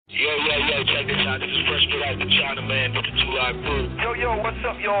Check this out. This is Fresh Straight Out the China Man with the 2 Live Crew. Yo, what's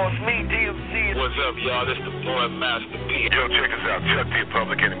up, y'all? It's me, DMC. What's up, y'all? This the boy Master P. Yo, check us out. Chuck the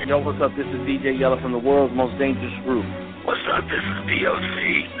Public Enemy. Yo, what's up? This is DJ Yella from the world's most dangerous group. What's up? This is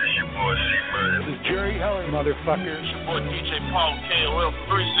DLC. This your boy C-Murder. This is Jerry Heller, motherfuckers. Your boy DJ Paul KOL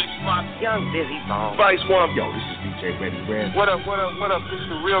 365. Young Busy Bone. Vice One. Yo, this is DJ Ready Red. What up? This is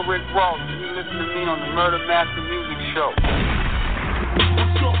the real Rick Ross. You listen to me on the Murder Master Music Show.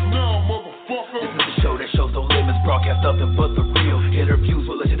 What's up now, motherfucker? This is the show that shows no limits, broadcast nothing but the real. Interviews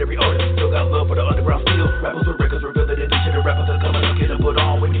with legendary artists, still got love for the underground steel. Rappers with records reveal that they should have rappers that come and get them put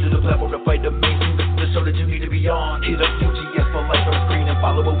on. We need the platform to fight the mainstream. This is the show that you need to be on. Hit up UGS for life on the screen and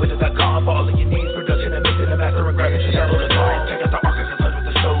follow up with.com for all of your needs. Production and mixing and mastering, graphics and download the song. Check out the archives and hundreds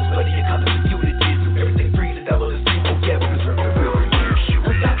of shows. Plenty of content for you to dig through. Everything free to download and stream. Oh yeah, we deserve the real.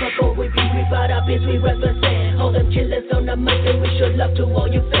 Unstoppable, we be, we fight our biz, we represent. Hold them killers on the mic and we show love to all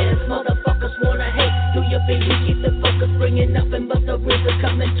your fans. Motherfuckers wanna hate, do your thing, we keep the focus. Bringing up and bust the rhythm,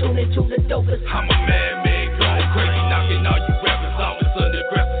 come and tune into the dopest. I'm a man-made, going crazy, knocking all you rappers off. It's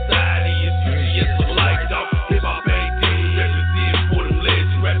underground society, it's UGS for life, dog. Hip-hop AD, represent for them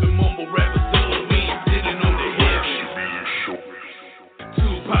legends. Rapping mumble rappers, so we ain't sitting on the hill.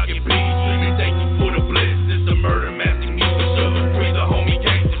 Tupac and Biggie, streaming, thank you for the blessings. It's the Murder Master Music Show. Free the homie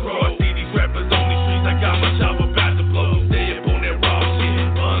gangsta crow. I see these rappers on the streets, I got my chopper about to blow. Stay up on that raw shit,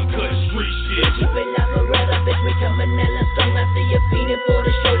 uncut street shit. Keep it like a rather, bitch, we coming hella strong. I see you feeding for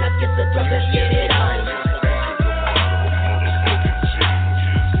the show, like it's a drug, let's get it on.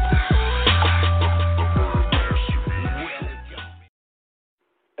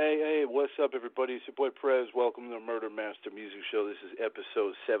 Hey, what's up, everybody? It's your boy Prez. Welcome to the Murder Master Music Show. This is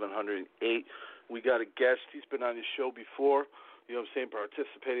episode 708. We got a guest. He's been on the show before, you know what I'm saying,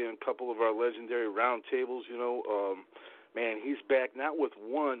 participating in a couple of our legendary roundtables, you know. Man, he's back not with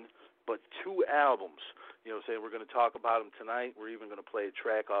one, but 2 albums. You know what I'm saying? We're going to talk about them tonight. We're even going to play a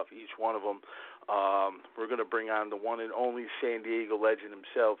track off each one of them. We're going to bring on the one and only San Diego legend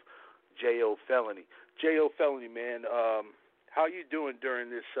himself, Jayo Felony. Jayo Felony, man, how you doing during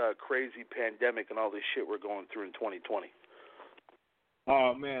this crazy pandemic and all this shit we're going through in 2020?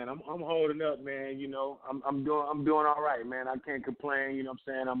 Oh man, I'm holding up, man. You know, I'm doing all right, man. I can't complain. You know what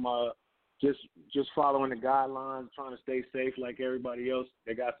I'm saying? I'm just following the guidelines, trying to stay safe like everybody else.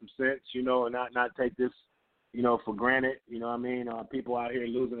 They got some sense, you know, and not take this, you know, for granted. You know what I mean? People out here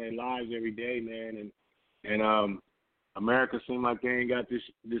losing their lives every day, man, and America seems like they ain't got this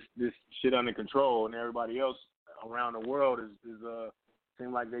shit under control, and everybody else around the world is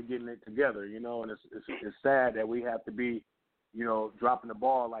seem like they're getting it together, you know, and it's sad that we have to be, you know, dropping the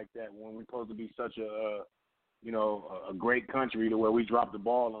ball like that when we're supposed to be such a great country to where we drop the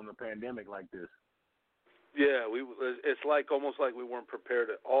ball on the pandemic like this. Yeah, it's like almost like we weren't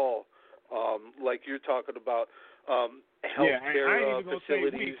prepared at all. Like you're talking about healthcare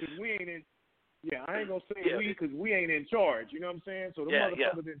facilities. I ain't gonna say we because we ain't in charge. You know what I'm saying? So the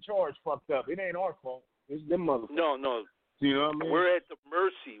motherfuckers in charge fucked up. It ain't our fault. It's them motherfuckers. No. You know what I mean? We're at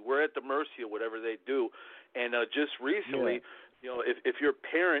the mercy of whatever they do. And just recently, you know, if you're a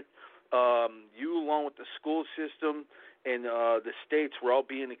parent, you along with the school system and the states, we're all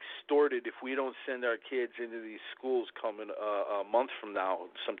being extorted if we don't send our kids into these schools coming a month from now,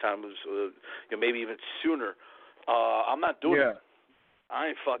 sometimes maybe even sooner. I'm not doing it. I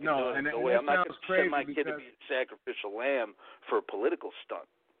ain't fucking doing it. No way. I'm not going to send my kid to be a sacrificial lamb for a political stunt.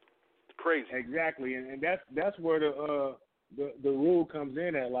 It's crazy. Exactly, and that's where the rule comes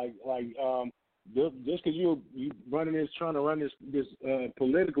in at. Like just because you trying to run this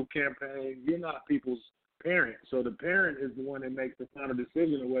political campaign, you're not people's parent. So the parent is the one that makes the final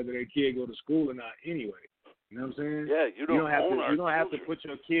decision of whether their kid go to school or not. Anyway, you know what I'm saying? Yeah, you don't have to put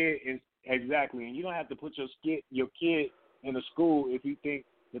your kid in exactly, and you don't have to put your kid in a school if you think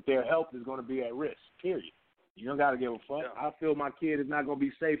that their health is going to be at risk. Period. You don't got to give a fuck. Yeah. I feel my kid is not going to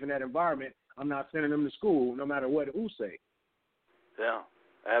be safe in that environment. I'm not sending them to school, no matter who say. Yeah,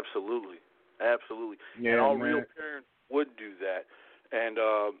 absolutely. Yeah, and all man. real parents would do that. And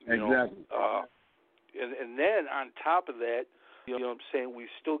exactly. And then on top of that, you know what I'm saying, we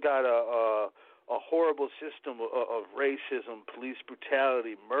still got a horrible system of racism, police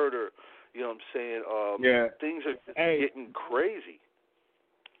brutality, murder. You know what I'm saying? Things are just getting crazy.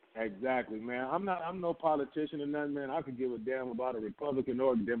 Exactly, man. I'm no politician or nothing, man. I could give a damn about a Republican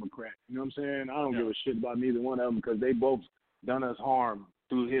or a Democrat. You know what I'm saying? I don't give a shit about neither one of them because they both done us harm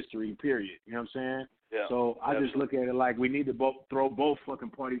through history, period. You know what I'm saying? Yeah. So I just look at it like we need to throw both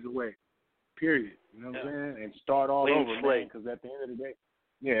fucking parties away, period. You know what I'm saying? And start all over, man, because at the end of the day,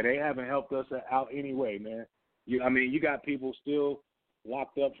 they haven't helped us out anyway, man. You got people still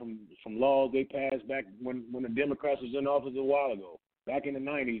locked up from laws they passed back when the Democrats was in office a while ago. Back in the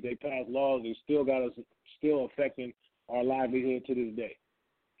 90s, they passed laws that still got us still affecting our livelihood to this day.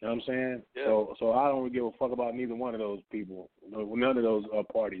 You know what I'm saying? Yeah. So I don't really give a fuck about neither one of those people, none of those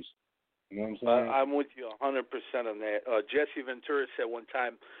parties. You know what I'm saying? I'm with you 100% on that. Jesse Ventura said one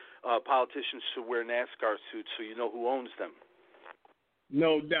time, politicians should wear NASCAR suits so you know who owns them.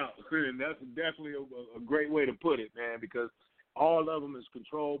 No doubt. That's definitely a great way to put it, man, because all of them is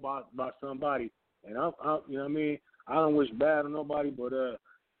controlled by somebody. And I you know what I mean? I don't wish bad on nobody, but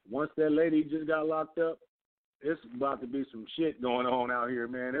once that lady just got locked up, it's about to be some shit going on out here,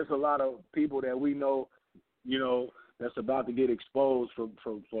 man. There's a lot of people that we know, you know, that's about to get exposed for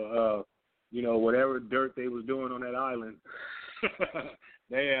you know, whatever dirt they was doing on that island.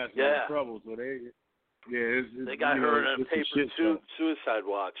 They had some trouble, so they got her in a paper suicide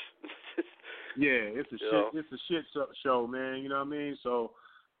watch. It's a shit show, man. You know what I mean? So,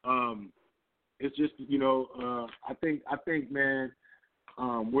 it's just, you know, I think, man,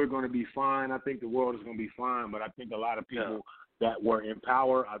 we're going to be fine. I think the world is going to be fine, but I think a lot of people that were in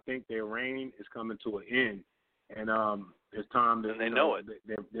power, I think their reign is coming to an end, and it's time to. And they know it.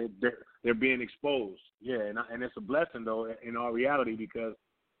 They're being exposed. Yeah, and it's a blessing though in our reality because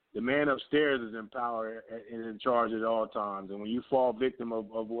the man upstairs is in power and in charge at all times. And when you fall victim of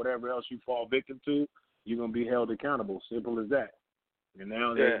whatever else you fall victim to, you're going to be held accountable. Simple as that. And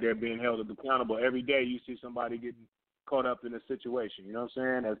now they're being held accountable. Every day you see somebody getting caught up in a situation, you know what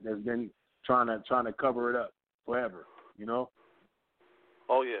I'm saying, that's been trying to cover it up forever, you know?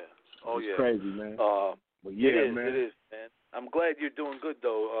 Oh, yeah. It's crazy, man. But yeah, it is, man. It is, man. I'm glad you're doing good,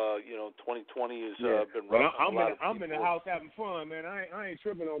 though. You know, 2020 has been rough. I'm in the house having fun, man. I ain't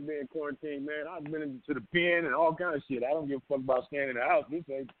tripping on being quarantined, man. I've been to the pen and all kind of shit. I don't give a fuck about staying in the house. This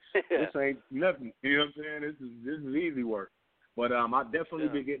ain't nothing. You know what I'm saying? This is easy work. But I've definitely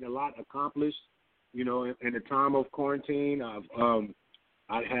been getting a lot accomplished. You know, in the time of quarantine,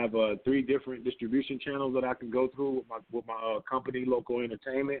 I have 3 different distribution channels that I can go through with my company, Local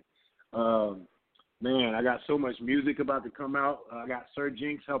Entertainment. Man, I got so much music about to come out. I got Sir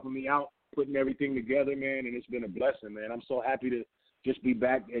Jinx helping me out, putting everything together, man, and it's been a blessing, man. I'm so happy to just be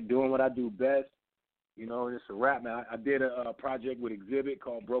back at doing what I do best. You know, it's a wrap, man. I did a project with Exhibit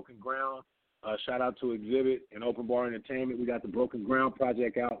called Broken Ground. Shout out to Exhibit and Open Bar Entertainment. We got the Broken Ground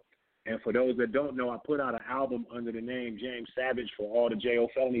project out. And for those that don't know, I put out an album under the name James Savage for all the Jayo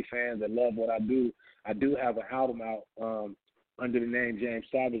Felony fans that love what I do. I do have an album out under the name James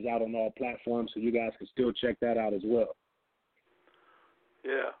Savage out on all platforms, so you guys can still check that out as well.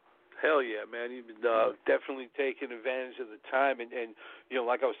 Yeah. Hell yeah, man. You've been definitely taking advantage of the time. And, you know,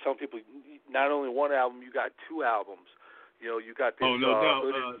 like I was telling people, not only one album, you got 2 albums. You know, you got this. Oh, no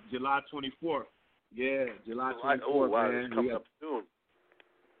doubt. July 24th. Yeah, July 24th, oh, wow, man. It's coming up soon.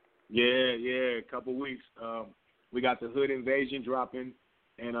 Yeah, a couple weeks. We got the Hood Invasion dropping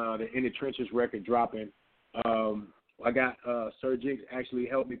and the In the Trenches record dropping. I got Sir Jinx actually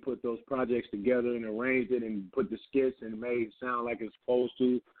helped me put those projects together and arranged it and put the skits and made it sound like it's supposed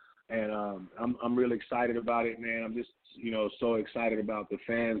to. And I'm really excited about it, man. I'm just, you know, so excited about the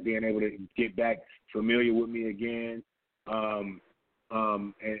fans being able to get back familiar with me again,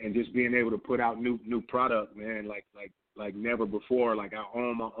 and just being able to put out new product, man, like never before. Like I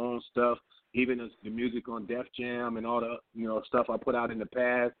own my own stuff, even the music on Def Jam and all the, you know, stuff I put out in the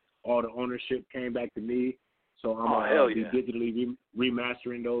past. All the ownership came back to me. So I'm going to be digitally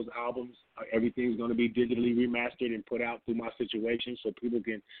remastering those albums. Everything's going to be digitally remastered and put out through my situation so people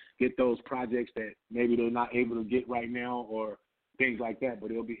can get those projects that maybe they're not able to get right now or things like that.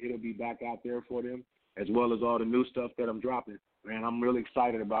 But it'll be back out there for them, as well as all the new stuff that I'm dropping. Man, I'm really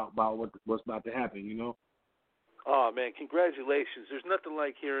excited about what's about to happen, you know? Oh, man, congratulations. There's nothing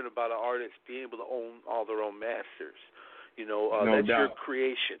like hearing about an artist being able to own all their own masters. You know, that's your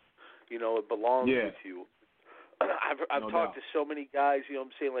creation. You know, it belongs with you. I've talked to so many guys, you know what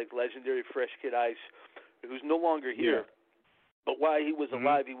I'm saying, like legendary Fresh Kid Ice, who's no longer here. But while he was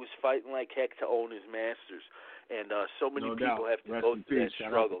alive, he was fighting like heck to own his masters. And so many people have to go through that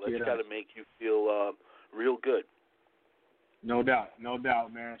struggle. That's got to make you feel real good. No doubt,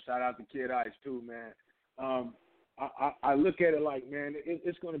 man. Shout out to Kid Ice, too, man. I look at it like, man,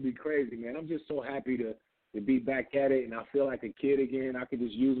 it's going to be crazy, man. I'm just so happy to be back at it, and I feel like a kid again. I can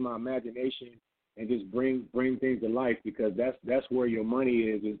just use my imagination and just bring things to life, because that's where your money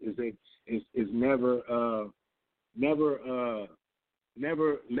is never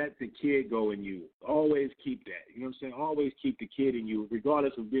let the kid go in you. Always keep that. You know what I'm saying? Always keep the kid in you,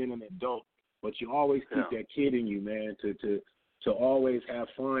 regardless of being an adult. But you always keep that kid in you, man, to always have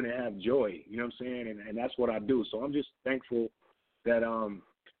fun and have joy. You know what I'm saying? And that's what I do. So I'm just thankful that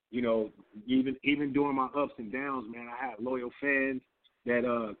you know, even during my ups and downs, man, I had loyal fans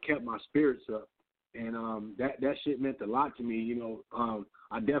that kept my spirits up, and that shit meant a lot to me. You know,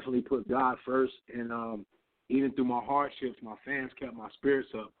 I definitely put God first, and even through my hardships, my fans kept my spirits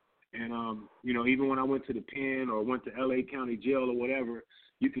up. And you know, even when I went to the pen or went to L.A. County Jail or whatever,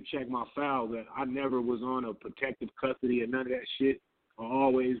 you could check my file that I never was on a protective custody or none of that shit. I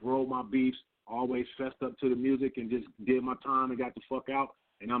always rolled my beefs, always fessed up to the music and just did my time and got the fuck out.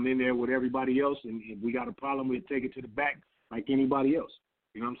 And I'm in there with everybody else, and if we got a problem, we take it to the back like anybody else.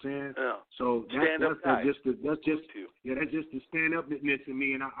 You know what I'm saying? Yeah. So that's just the stand upness in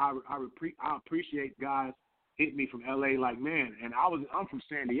me, and I appreciate guys hit me from L.A. like, man, and I'm from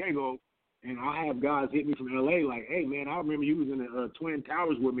San Diego, and I have guys hit me from L.A. like, hey, man, I remember you was in the Twin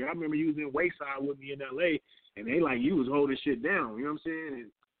Towers with me. I remember you was in Wayside with me in L.A., and they like you was holding shit down. You know what I'm saying?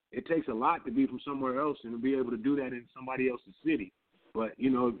 And it takes a lot to be from somewhere else and to be able to do that in somebody else's city. But, you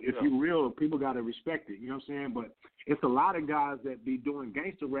know, if you're real, people got to respect it. You know what I'm saying? But it's a lot of guys that be doing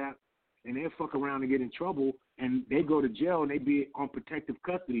gangster rap, and they fuck around and get in trouble, and they go to jail, and they be on protective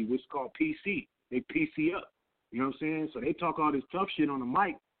custody, which is called PC. They PC up. You know what I'm saying? So they talk all this tough shit on the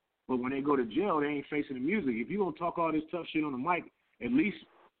mic, but when they go to jail, they ain't facing the music. If you gonna talk all this tough shit on the mic, at least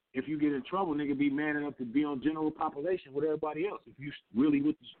if you get in trouble, nigga, be man enough to be on general population with everybody else. If you really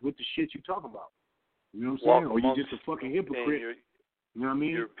with the shit you talking about, you know what I'm saying? Or you just a fucking hypocrite. You know what I mean?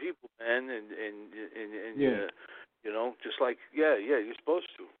 You're people, man, and yeah. You know, just like you're supposed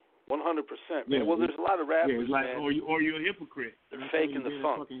to. 100%. Yeah, well, there's a lot of rappers, it's like, man. Or you're a hypocrite. They're faking the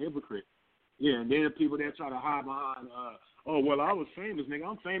funk. Fucking hypocrite. Yeah, and then the people that try to hide behind, oh, well, I was famous, nigga.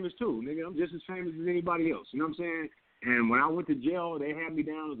 I'm famous too, nigga. I'm just as famous as anybody else. You know what I'm saying? And when I went to jail, they had me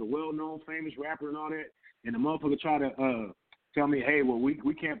down as a well-known, famous rapper and all that. And the motherfucker tried to tell me, hey, well,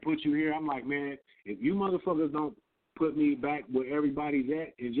 we can't put you here. I'm like, man, if you motherfuckers don't put me back where everybody's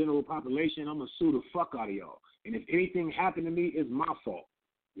at in general population, I'm going to sue the fuck out of y'all. And if anything happened to me, it's my fault.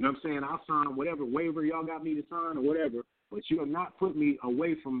 You know what I'm saying? I'll sign whatever waiver y'all got me to sign or whatever, but you are not putting me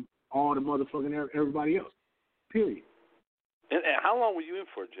away from all the motherfucking everybody else. Period. And how long were you in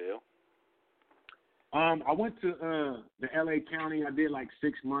for, jail? I went to the L.A. County. I did like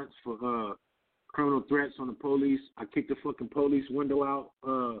 6 months for criminal threats on the police. I kicked the fucking police window out.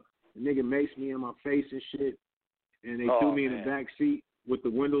 The nigga maced me in my face and shit, and they threw me in the back seat with the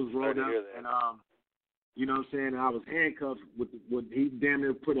windows rolled up. And you know what I'm saying? And I was handcuffed with he damn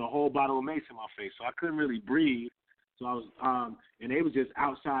near put a whole bottle of mace in my face, so I couldn't really breathe. So I was, and they was just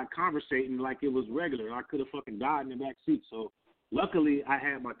outside conversating like it was regular. I could have fucking died in the back seat. So luckily I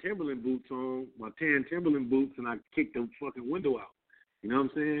had my Timberland boots on, my tan Timberland boots, and I kicked the fucking window out. You know what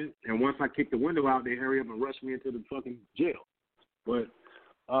I'm saying? And once I kicked the window out, they hurry up and rush me into the fucking jail. But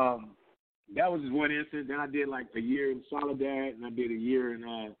that was just one incident. Then I did like a year in Soledad, and I did a year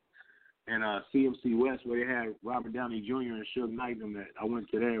in CMC West where they had Robert Downey Jr. and Suge Knight and that. I went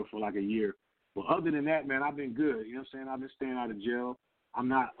to there for like a year. But other than that, man, I've been good. You know what I'm saying? I've been staying out of jail. I'm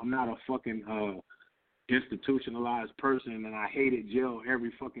not a fucking institutionalized person, and I hated jail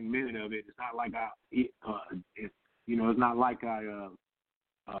every fucking minute of it. It's not like it's not like I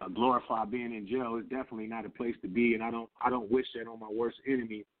glorify being in jail. It's definitely not a place to be, and I don't wish that on my worst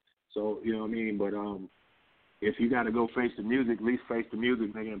enemy. So you know what I mean. But if you got to go face the music, at least face the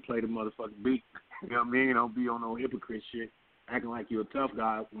music, nigga, and play the motherfucking beat. You know what I mean? Don't be on no hypocrite shit, acting like you're a tough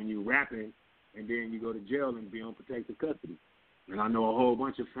guy when you rapping. And then you go to jail and be on protective custody. And I know a whole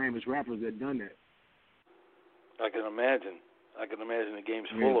bunch of famous rappers that done that. I can imagine. The game's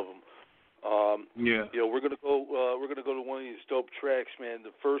full of them. Yeah. You know, we're gonna go to one of these dope tracks, man.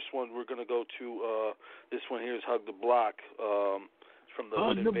 The first one we're gonna go to. This one here is "Hug the Block." It's from the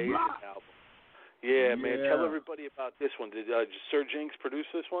Hood Invasion album. Yeah, man. Tell everybody about this one. Did Sir Jinx produce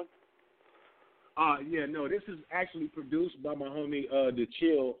this one? Yeah. No, this is actually produced by my homie The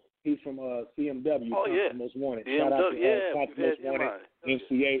Chill. He's from CMW, Most Wanted. Shout out to Most Wanted,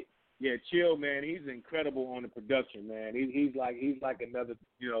 MC8. Yeah, Chill, man. He's incredible on the production, man. He's like another,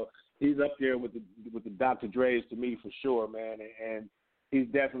 you know, he's up there with the Dr. Dre's to me for sure, man. And he's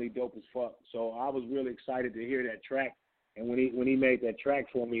definitely dope as fuck. So I was really excited to hear that track. And when he made that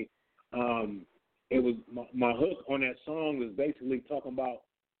track for me, it was my hook on that song was basically talking about,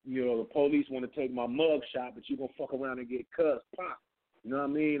 you know, the police want to take my mug shot, but you gonna fuck around and get cussed, pop. You know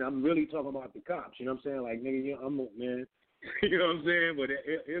what I mean? I'm really talking about the cops. You know what I'm saying? Like, nigga, man. You know what I'm saying? But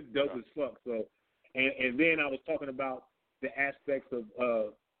it's dope as fuck. So, and then I was talking about the aspects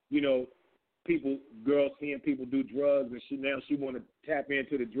of, you know, girls seeing people do drugs, and she want to tap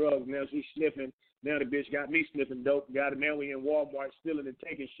into the drugs. Now she's sniffing. Now the bitch got me sniffing dope. Now we in Walmart stealing and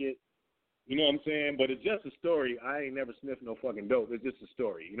taking shit. You know what I'm saying? But it's just a story. I ain't never sniffed no fucking dope. It's just a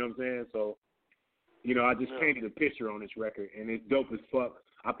story. You know what I'm saying? So, you know, I just painted a picture on this record, and it's dope as fuck.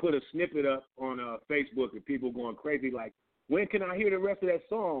 I put a snippet up on Facebook, and people going crazy like, when can I hear the rest of that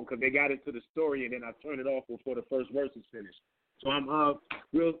song? Because they got into the story, and then I turned it off before the first verse is finished. So I'm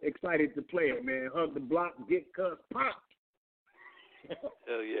real excited to play it, man. Hug the block, get cussed, pop.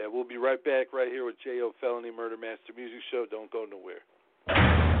 Hell yeah. We'll be right back right here with Jayo Felony, Murder Master Music Show. Don't go nowhere.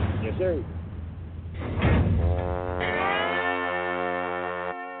 Yes, sir.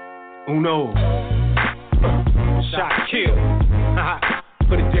 Uno. Shot, kill.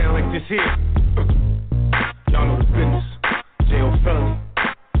 Put it down like this here. Y'all know the business. Jayo Felony.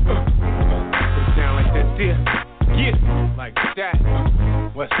 Put it down like that there. Yeah, like that.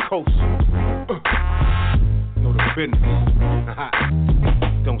 West Coast. Know the business.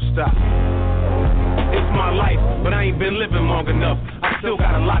 Don't stop. It's my life, but I ain't been living long enough. I still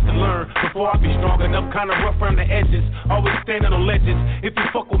got a lot to learn before I be strong enough. Kinda rough around the edges, always standing on ledges. If you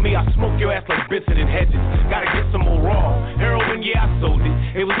fuck with me, I smoke your ass like Benson and Hedges. Gotta get some more raw heroin, yeah, I sold it.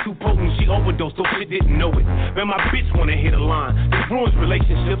 It was too potent, she overdosed, so she didn't know it. Man, my bitch wanna hit a line. This ruins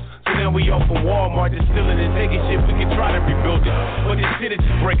relationships, so now we off from Walmart, distilling and taking shit. We can try to rebuild it, but this shit'll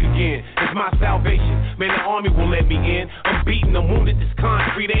just break again. It's my salvation, man, the army won't let me in. I'm beaten, I'm wounded, this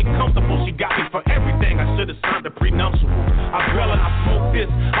concrete ain't comfortable. She got me for everything, I should've signed a prenuptial. I grill and I smoke this,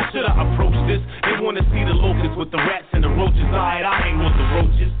 I should've approached this. They wanna see the locusts with the rats and the roaches. Alright, I hang with the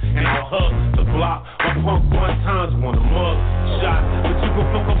roaches, and I'll hug the block. My punk one times want a mug shot, but you gon'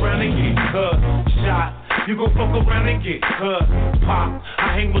 fuck around and get cut. Shot, you gon' fuck around and get cut. Pop,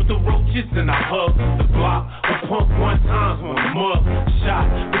 I hang with the roaches and I hug the block. My punk one times want a mug shot,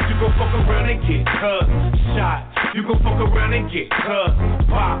 but you gon' fuck around and get cut. Shot, you gon' fuck around and get cut.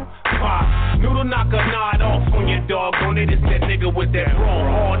 Pop, pop, noodle knock a nod off on your dog. On it, it's that nigga with that raw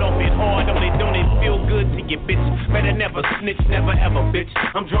hard on it, hard on it. Don't it feel good to get bitch? Better never snitch, never ever bitch.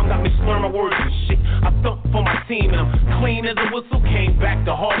 I'm drunk, got me slurring my words and shit. I thump for my team and I'm clean as a whistle. Came back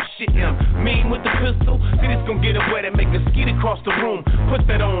to hard shit and I'm mean with the pistol. See this gon' get it wet and make a skeet across the room. Put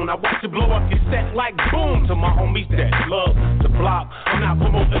that on, I watch it blow up your set like boom. To my homies that love the block. I'm not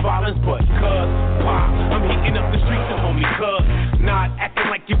promoting violence, but cuz pop. I'm heating up the streets and homie cuz. Not acting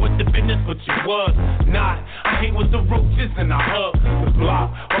like you with the business, but you was not. I hang with the roaches and I hug the block.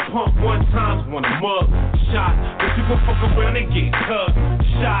 I pump one times, want a mug shot, but you gon' fuck around and get cut.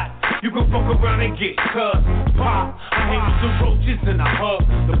 Shot, you gon' fuck around and get cut. Pop, I hang with the roaches and I hug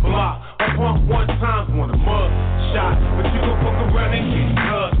the block. I pump one times, want a mug shot, but you gon' fuck around and get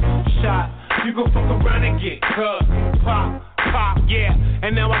cut. Shot, you gon' fuck around and get cut. Pop, pop, yeah,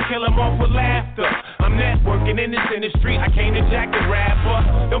 and now I kill 'em off with laughter. I'm networking in this industry, I came to jack the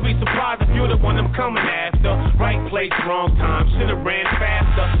rapper. Don't be surprised if you're the one I'm coming after. Right place, wrong time, should've ran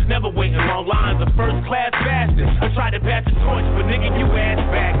faster. Never waiting long lines, a first class bastard. I tried to pass the torch, but nigga, you ass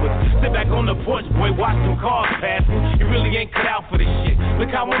backwards. Sit back on the porch, boy, watch them cars passing. You really ain't cut out for this shit, look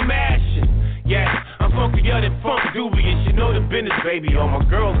how I'm mashing. Yeah, I'm funkier than funk dubious. You know the business, baby. All my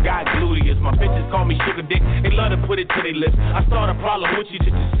girls got gluteus. My bitches call me sugar dick. They love to put it to their lips. I start a problem with you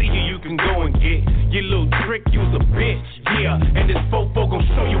just to see who you can go and get. Your little trick, you's a bitch. Yeah, and this fofo gon'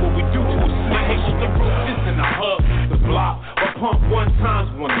 show you what we do to a snitch. I hate with the roaches and I hug the block. I pump one times,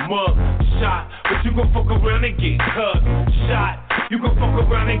 want a mug shot, but you gon' fuck around and get cut. Shot, you gon' fuck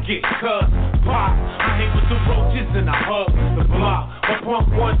around and get cut. Pop, I hate with the roaches and I hug the block. I pump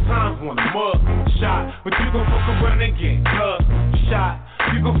one times, want a mug shot, but you gon' fuck around and get cut. Shot,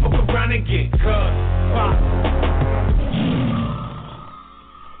 you gon' fuck around and get cut. Pop.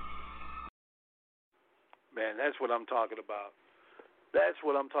 Man, that's what I'm talking about. That's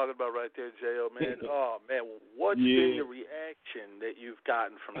what I'm talking about right there, Jayo, man. Oh, man, what's been your reaction that you've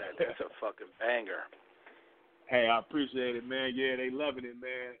gotten from that? That's a fucking banger. Hey, I appreciate it, man. Yeah, they loving it,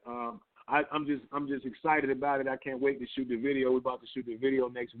 man. I'm just excited about it. I can't wait to shoot the video. We're about to shoot the video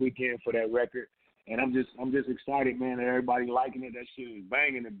next weekend for that record, and I'm just excited, man. That everybody liking it. That shit is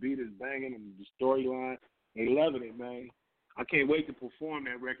banging. The beat is banging, and the storyline, they loving it, man. I can't wait to perform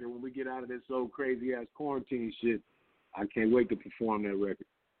that record when we get out of this old crazy ass quarantine shit. I can't wait to perform that record.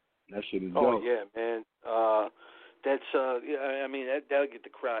 That shit is dope. Oh yeah, man. That's yeah. I mean, that'll get the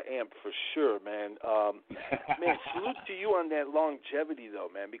crowd amped for sure, man. Man, salute to you on that longevity, though,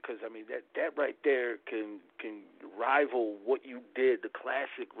 man. Because I mean, that right there can rival what you did, the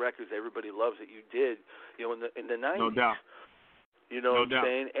classic records everybody loves that you did, you know, in the 90s. No doubt. You know what I'm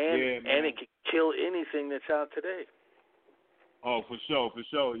saying? And it can kill anything that's out today. Oh, for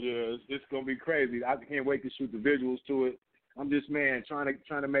sure. Yeah, it's gonna be crazy. I can't wait to shoot the visuals to it. I'm just, man, trying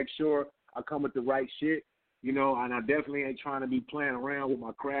to make sure I come with the right shit, you know. And I definitely ain't trying to be playing around with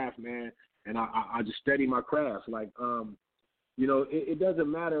my craft, man. and I just study my craft. Like, you know, it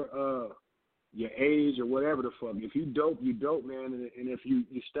doesn't matter your age or whatever the fuck. If you dope, you dope, man. And if you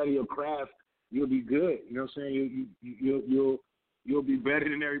study your craft, you'll be good. You know what I'm saying? You'll be better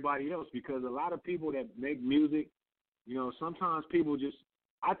than everybody else, because a lot of people that make music, you know, sometimes people just,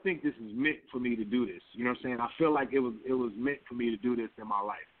 I think this is meant for me to do this. You know what I'm saying? I feel like it was meant for me to do this in my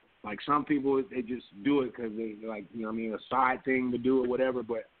life. Like, some people, they just do it because they, like, you know what I mean, a side thing to do or whatever.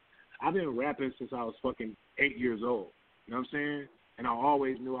 But I've been rapping since I was fucking 8 years old. You know what I'm saying? And I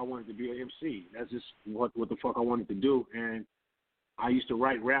always knew I wanted to be an MC. That's just what the fuck I wanted to do. And I used to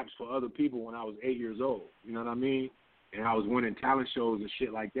write raps for other people when I was 8 years old. You know what I mean? And I was winning talent shows and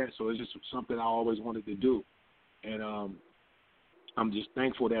shit like that. So it's just something I always wanted to do. And I'm just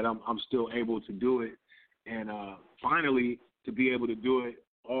thankful that I'm still able to do it. And finally, to be able to do it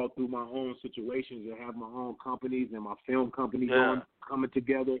all through my own situations and have my own companies and my film company coming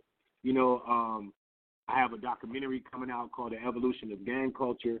together. You know, I have a documentary coming out called The Evolution of Gang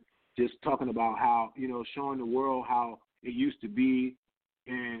Culture, just talking about how, you know, showing the world how it used to be,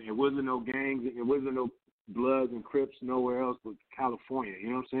 and it wasn't no gangs, it wasn't no Bloods and Crips nowhere else but California. You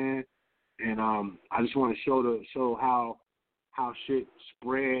know what I'm saying? And I just want to show how shit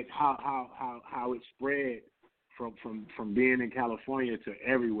spread, how it spread from being in California to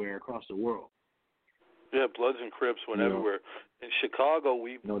everywhere across the world. Yeah, Bloods and Crips went everywhere. In Chicago,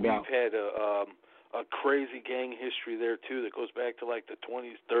 we've had a crazy gang history there too that goes back to like the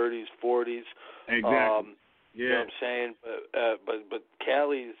 20s, 30s, 40s. Exactly. You know what I'm saying? But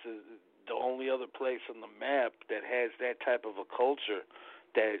Cali is the only other place on the map that has that type of a culture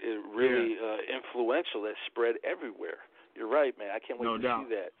that is really influential, that spread everywhere. You're right, man. I can't wait to see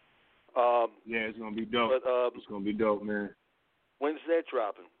that. Yeah, it's gonna be dope. But, it's gonna be dope, man. When's that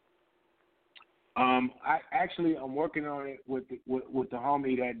dropping? I'm working on it with the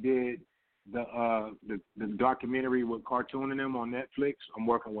homie that did the documentary with Cartoon and them on Netflix. I'm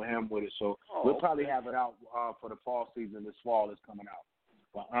working with him with it, so we'll probably have it out for the fall season. This fall is coming out.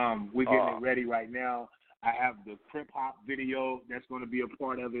 But we're getting it ready right now. I have the Crip Hop video that's going to be a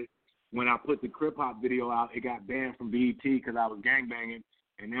part of it. When I put the Crip Hop video out, it got banned from BET because I was gangbanging.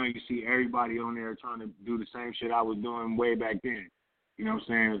 And now you see everybody on there trying to do the same shit I was doing way back then. You know what I'm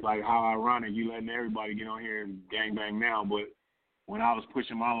saying? It's like, how ironic you letting everybody get on here and gangbang now, but when I was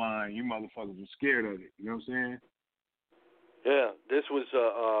pushing my line, you motherfuckers were scared of it. You know what I'm saying? Yeah, this was, you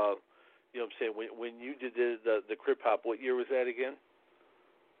know what I'm saying, when you did the Crip Hop, what year was that again?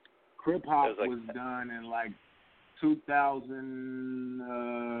 Crip Hop was done in like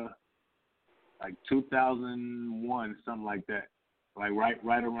 2001, something like that. Like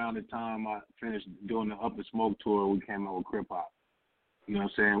right around the time I finished doing the Up and Smoke tour, we came out with Crip Hop. You know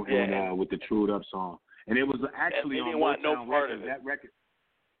what I'm saying? Yeah, and with the Trued Up song. And it was actually on Motown Records. That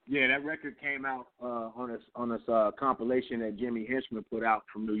record came out on this compilation that Jimmy Hinchman put out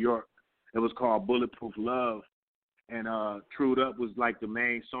from New York. It was called Bulletproof Love. And Trued Up was like the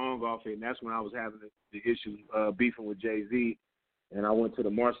main song off it. And that's when I was having the issue beefing with Jay-Z. And I went to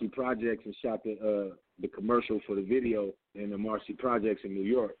the Marcy Projects and shot the commercial for the video in the Marcy Projects in New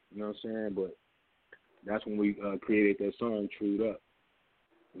York. You know what I'm saying? But that's when we created that song, Trued Up.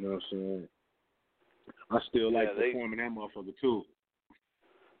 You know what I'm saying? I still like performing that motherfucker, too.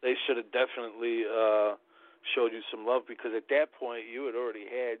 They should have definitely showed you some love, because at that point you had already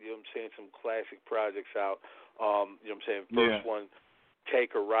had, you know what I'm saying, some classic projects out. You know what I'm saying? First one,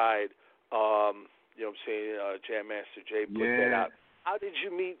 Take a Ride. You know what I'm saying? Jam Master Jay put that out. How did you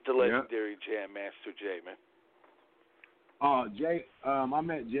meet the legendary Jam Master Jay, man? Jay, I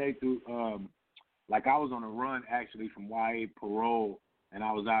met Jay through, like I was on a run actually from YA Parole, and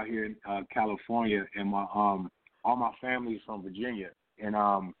I was out here in California, and my all my family's from Virginia, and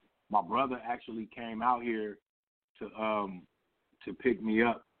my brother actually came out here to pick me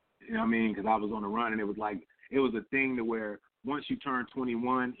up. You know what I mean? Because I was on a run, and it was a thing to where once you turn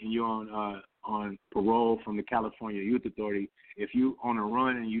 21 and you're on parole from the California Youth Authority, if you on a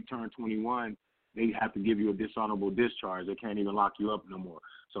run and you turn 21, they have to give you a dishonorable discharge. They can't even lock you up no more.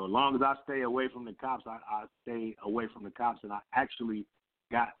 So as long as I stay away from the cops, I stay away from the cops, and I actually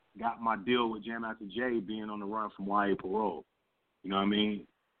got my deal with Jam Master Jay being on the run from YA Parole. You know what I mean?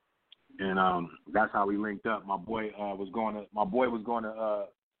 And that's how we linked up. My boy was going to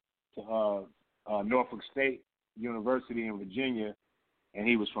Norfolk State University in Virginia, and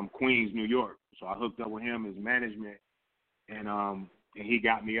he was from Queens, New York. So I hooked up with him as management, and he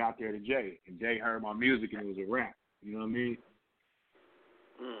got me out there to Jay. And Jay heard my music, and it was a rap. You know what I mean?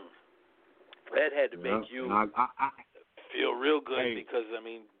 That had to make you feel real good, because, I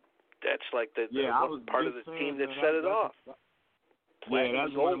mean, that's like the part of the team that set it off. Yeah,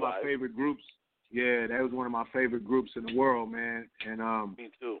 that's one of my favorite groups. Yeah, that was one of my favorite groups in the world, man. And me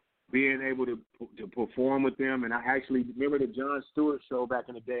too. Being able to perform with them, and I actually remember the Jon Stewart show back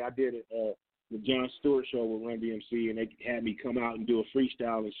in the day. I did the Jon Stewart show with Run DMC, and they had me come out and do a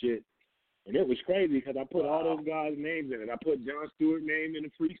freestyle and shit. And it was crazy because I put all those guys' names in it. I put Jon Stewart's name in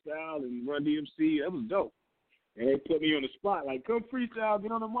the freestyle and Run DMC. That was dope. And they put me on the spot, like, come freestyle,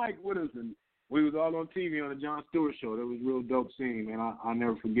 get on the mic with us. And we was all on TV on the Jon Stewart show. That was a real dope scene, man. I'll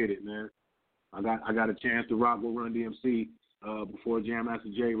never forget it, man. I got a chance to rock with Run DMC before Jam Master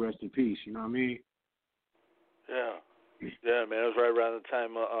Jay, rest in peace. You know what I mean? Yeah, man. It was right around the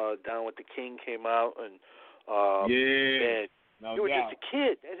time Down with the King came out, and man, you were just a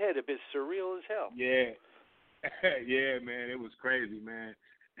kid. That had to be surreal as hell. Yeah, yeah, man. It was crazy, man.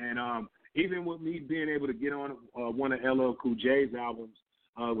 And even with me being able to get on one of LL Cool J's albums,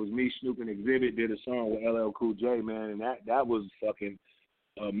 was me, Snoop, and Exhibit did a song with LL Cool J, man, and that was fucking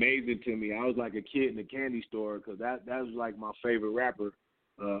amazing to me. I was like a kid in the candy store because that was like my favorite rapper,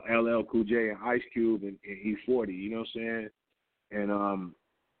 LL Cool J and Ice Cube and E40. You know what I'm saying?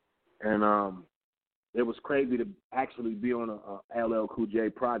 And it was crazy to actually be on a LL Cool J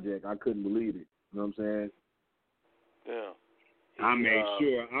project. I couldn't believe it. You know what I'm saying? Yeah. I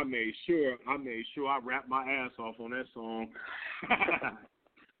made sure I rapped my ass off on that song.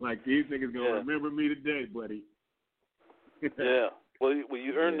 Like, these niggas gonna remember me today, buddy. Yeah. Well,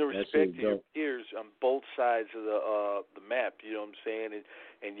 you earned the respect of your peers on both sides of the map. You know what I'm saying?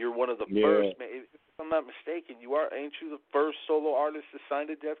 And you're one of the first. Man, if I'm not mistaken, ain't you the first solo artist to sign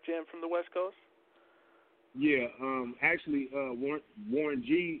to Def Jam from the West Coast? Yeah. Actually, Warren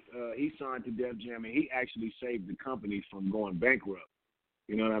G. He signed to Def Jam, and he actually saved the company from going bankrupt.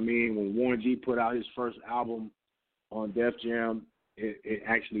 You know what I mean? When Warren G. put out his first album on Def Jam, it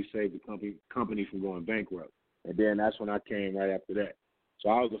actually saved the company from going bankrupt. And then that's when I came right after that. So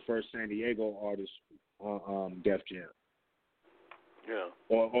I was the first San Diego artist on Def Jam. Yeah.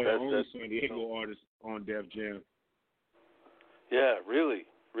 Or the only San Diego artist on Def Jam. Yeah, really,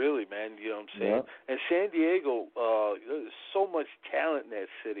 man. You know what I'm saying? Yeah. And San Diego, there's so much talent in that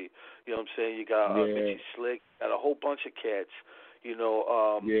city. You know what I'm saying? You got Mitchie Slick, got a whole bunch of cats. You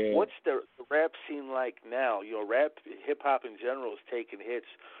know, what's the rap scene like now? You know, rap, hip-hop in general is taking hits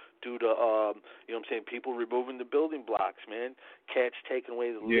due to, you know what I'm saying, people removing the building blocks, man. Cats taking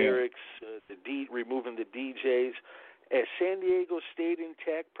away the lyrics, removing the DJs. Has San Diego stayed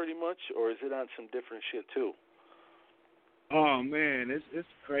intact pretty much, or is it on some different shit too? Oh, man, it's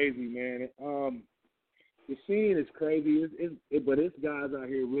crazy, man. The scene is crazy, but it's guys out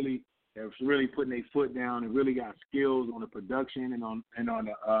here really putting their foot down and really got skills on the production and on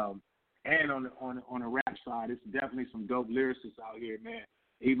the rap side. It's definitely some dope lyricists out here, man.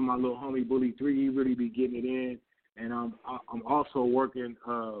 Even my little homie Bully 3, he really be getting it in. And I'm also working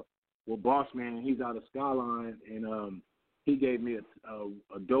with Boss Man, and he's out of Skyline, and he gave me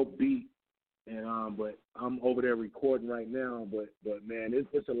a dope beat. And but I'm over there recording right now. But man, it's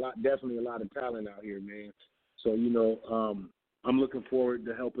definitely a lot of talent out here, man. So you know, I'm looking forward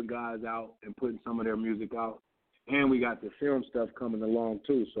to helping guys out and putting some of their music out. And we got the film stuff coming along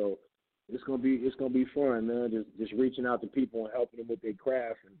too. So it's gonna be fun, man. Just reaching out to people and helping them with their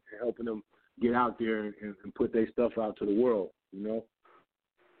craft and helping them get out there and put their stuff out to the world. You know.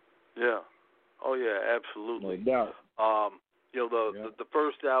 Yeah. Oh yeah, absolutely. No doubt. You know, the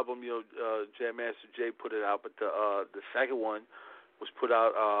first album, you know, Jam Master Jay put it out, but the second one was put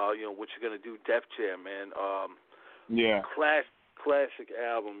out, you know, What You Gonna Do, Def Jam, man. Classic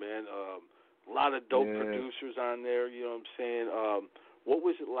album, man. A lot of dope producers on there, you know what I'm saying? What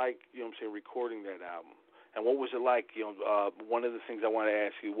was it like, you know what I'm saying, recording that album? And what was it like, you know, one of the things I want to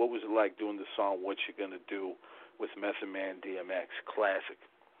ask you, what was it like doing the song What You Gonna Do with Method Man DMX? Classic.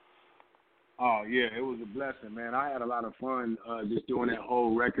 Oh, yeah, it was a blessing, man. I had a lot of fun just doing that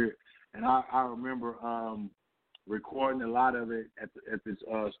whole record. And I remember recording a lot of it at this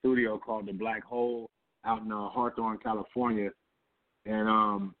studio called The Black Hole out in Hawthorne, California.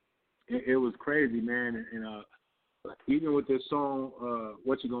 And it was crazy, man. And even with this song,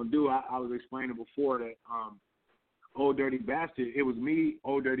 What You Gonna Do, I was explaining before that Old Dirty Bastard, it was me,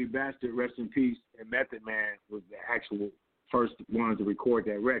 Old Dirty Bastard, rest in peace, and Method Man was the actual first ones to record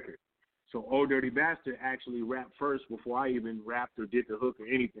that record. So Old Dirty Bastard actually rapped first before I even rapped or did the hook or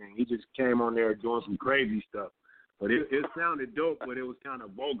anything. He just came on there doing some crazy stuff. But it sounded dope, but it was kind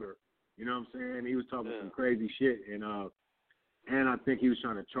of vulgar. You know what I'm saying? He was talking some crazy shit. And I think he was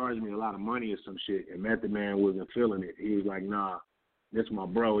trying to charge me a lot of money or some shit. And Method Man wasn't feeling it. He was like, nah, this my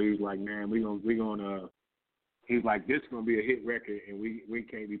bro. He was like, man, he's like, this is going to be a hit record, and we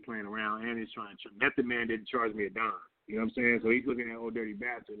can't be playing around. And he's trying to, Method Man didn't charge me a dime. You know what I'm saying? So he's looking at Old Dirty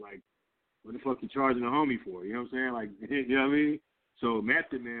Bastard like, what the fuck you charging a homie for? You know what I'm saying? Like, you know what I mean? So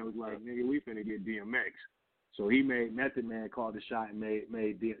Method Man was like, nigga, we finna get DMX. So he made Method Man called the shot and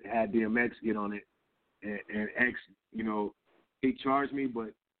had DMX get on it, and X, you know, he charged me,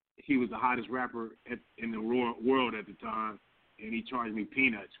 but he was the hottest rapper in the world at the time, and he charged me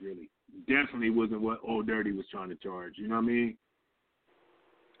peanuts. Really, definitely wasn't what Old Dirty was trying to charge. You know what I mean?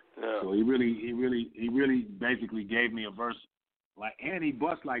 Yeah. So he really basically gave me a verse, like, and he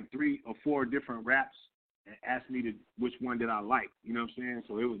bust like 3 or 4 different raps and asked me which one did I like. You know what I'm saying?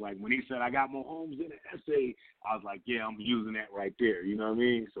 So it was like when he said I got more homes in the essay, I was like, yeah, I'm using that right there. You know what I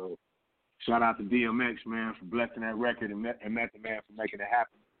mean? So shout out to DMX, man, for blessing that record and Method Man for making it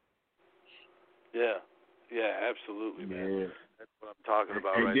happen. Yeah, absolutely, man. Yeah. That's what I'm talking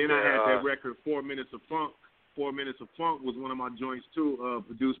about. And right then there. I had that record, 4 Minutes of Funk. 4 Minutes of Funk was one of my joints too,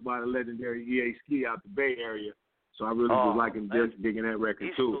 produced by the legendary E.A. Ski out the Bay Area. So I really was liking digging that record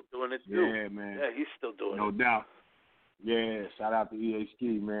he's too. Still doing it too. Yeah, man. Yeah, he's still doing it. No doubt. Yeah, shout out to E.A.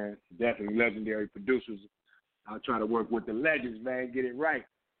 Ski, man. Definitely legendary producers. I'll try to work with the legends, man. Get it right.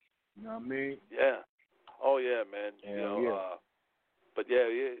 You know what I mean? Yeah. Oh yeah, man. But yeah,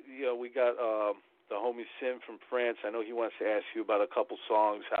 you know, we got the homie Sim from France. I know he wants to ask you about a couple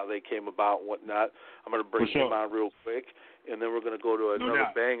songs, how they came about and whatnot. I'm going to bring him on real quick, and then we're going to go to another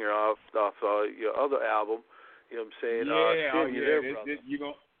banger off your other album. You know what I'm saying? Sim, you there, brother? You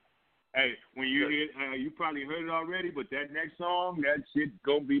know, hey, when you hear, you probably heard it already, but that next song, that shit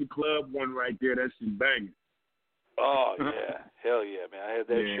gonna be the club one right there. That shit banging. Oh yeah, hell yeah, man! I had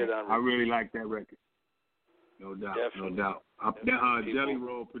that shit on. I really like that record. No doubt, Definitely. no doubt. Jelly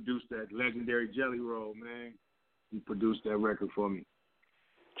Roll produced that legendary Jelly Roll, man. He produced that record for me.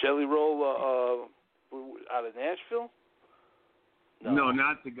 Jelly Roll, out of Nashville? No,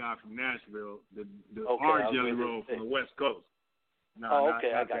 not the guy from Nashville. The our Jelly Roll from the West Coast. No,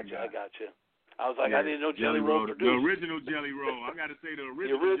 okay, I got you. I was like, I didn't know Jelly Roll produced. The original Jelly Roll. I got to say the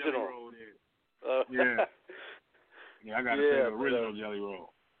original Jelly Roll there. Yeah, I got to say the original Jelly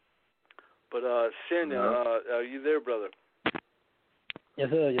Roll. But, Sin, are you there, brother? Yes,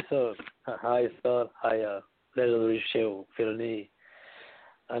 sir. Hi, sir. Hi, legendary Jayo Felony.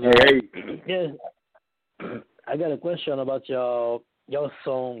 And, yes, I got a question about your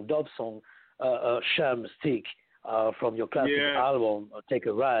song, dub song, Sham Stick, from your classic album, Take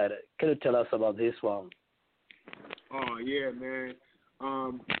a Ride. Can you tell us about this one? Oh, yeah, man.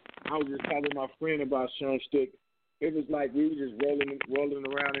 I was just telling my friend about Sham Stick. It was like we were just rolling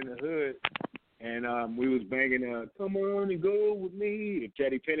around in the hood, and we was banging "Come On and Go With Me," the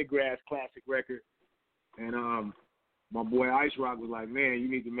Teddy Pendergrass classic record. And my boy Ice Rock was like, "Man, you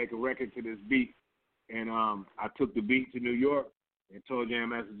need to make a record to this beat." And I took the beat to New York and told Jam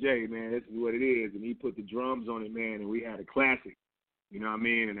Master Jay, "Man, this is what it is." And he put the drums on it, man, and we had a classic. You know what I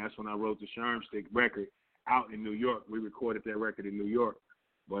mean? And that's when I wrote the Sherm Stick record out in New York. We recorded that record in New York.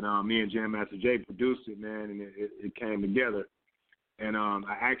 But me and Jam Master Jay produced it, man, and it came together. And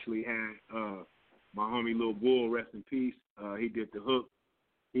I actually had my homie Lil Bull, rest in peace. He did the hook.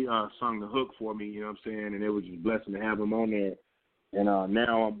 He sung the hook for me, you know what I'm saying? And it was just a blessing to have him on there. And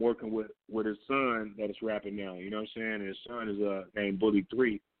now I'm working with his son that is rapping now, you know what I'm saying? And his son is named Bully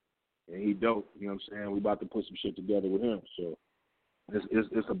 3, and he dope, you know what I'm saying? We about to put some shit together with him. So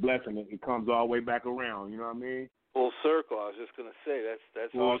it's a blessing. It comes all the way back around, you know what I mean? Full circle. I was just gonna say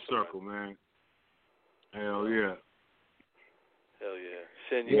that's full awesome, circle, man. Hell yeah. Hell yeah.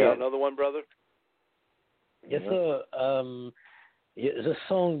 Sin, you got another one, brother? Yes, sir. The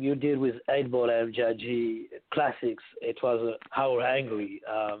song you did with 8-Ball and MJG Classics, it was How Angry.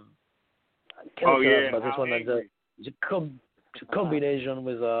 About this one, the combination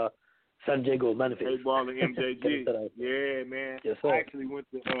with San Diego Manifest. 8-Ball and MJG. Yeah, man. Yes, sir. I actually went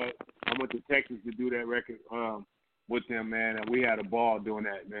to Texas to do that record with them, man, and we had a ball doing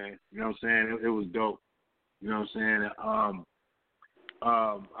that, man. You know what I'm saying? It was dope. You know what I'm saying?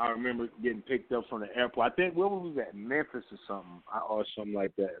 I remember getting picked up from the airport. I think where was we at? Memphis or something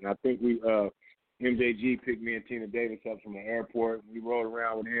like that. And I think we MJG picked me and Tina Davis up from the airport. We rode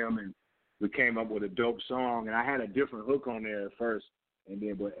around with him and we came up with a dope song. And I had a different hook on there at first, and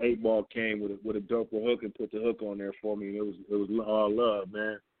then but 8-Ball came with a doper hook and put the hook on there for me. And it was all love,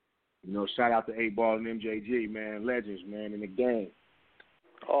 man. You know, shout out to 8-Ball and MJG, man, legends, man, in the game.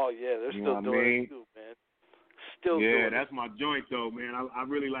 Oh yeah, they're still doing it too, man. Yeah, that's my joint though, man. I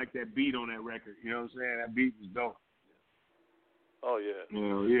really like that beat on that record. You know what I'm saying? That beat was dope. Oh yeah.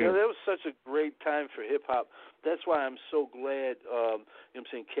 Yeah. You know, that was such a great time for hip hop. That's why I'm so glad. You know what I'm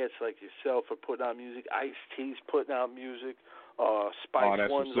saying, cats like yourself are putting out music. Ice-T's putting out music. Spice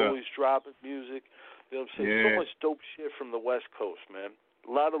One's always dropping music. You know what I'm saying? So much dope shit from the West Coast, man.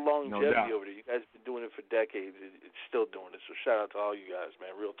 A lot of longevity over there. You guys have been doing it for decades. It's still doing it. So shout out to all you guys,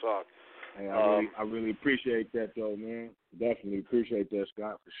 man. Real talk. Hey, I really appreciate that, though, man. Definitely appreciate that,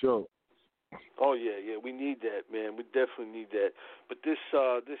 Scott, for sure. Oh, yeah. We need that, man. We definitely need that. But this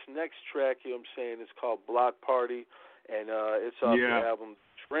next track, you know what I'm saying, is called Block Party, and it's off the album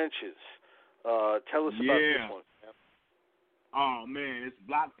Trenches. Tell us about this one, man. Oh, man, it's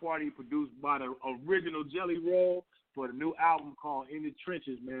Block Party produced by the original Jelly Roll for the new album called In the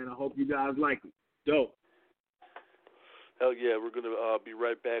Trenches, man. I hope you guys like it. Dope. Hell yeah, we're going to be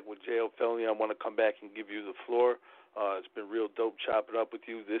right back with Jayo Felony. I want to come back and give you the floor. It's been real dope chopping up with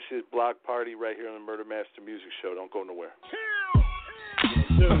you. This is Block Party right here on the Murder Master Music Show. Don't go nowhere.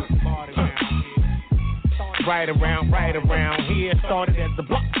 Right around here. Started as the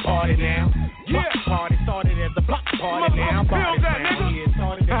block party now. Block party started as the block party now. Bodies around here.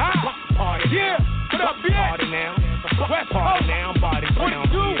 Started as the block party now. Block party now. Block party now. Bodies around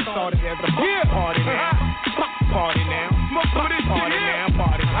here. Started as the block party now. Block party now. Block party now.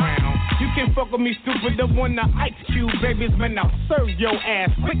 Bodies around. You can fuck with me, stupid, the one the Ice Cube, babies, man, I'll serve your ass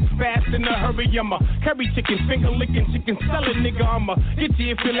quick, fast, in a hurry. I'ma curry chicken, finger licking, chicken selling, nigga. I'ma get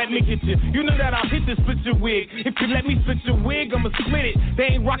you if you let me get you. You know that I'll hit this split your wig. If you let me split your wig, I'ma split it.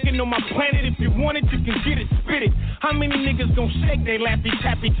 They ain't rocking on my planet. If you want it, you can get it, spit it. How many niggas gon' shake they laffy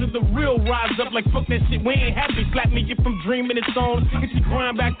tappy till the real rise up like fuck that shit? We ain't happy. Slap me if I'm dreaming it's on. Get your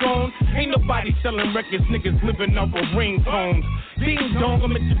grind back on. Ain't nobody selling records, niggas living off of ringtones. Ding dong,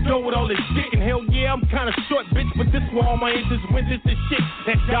 I'm at your door with all this dick, and hell yeah, I'm kinda short, bitch, but this where all my interest wins. It's the shit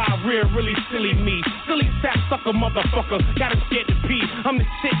that diarrhea really silly me. Silly sap sucker motherfucker, gotta scared to pee. I'm the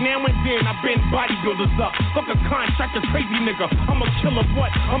shit now and then, I been bodybuilders up. Fuck a contractor, crazy nigga. I'm a killer, what?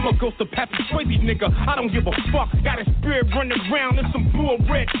 I'm a ghost of Patrick Swayze, nigga. I don't give a fuck. Got a spirit running around in some blue and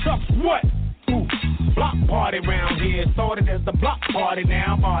red chucks, what? Ooh. Block party round here, started as the block party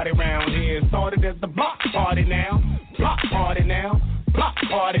now. Party round here, started as the block party now. Block party now. Block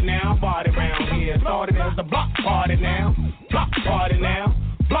party now, body round here. Started as a block party now. Block party now.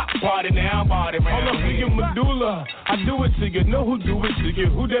 Block party now, body round here. All up in your medulla, I do it to you. Know who do it to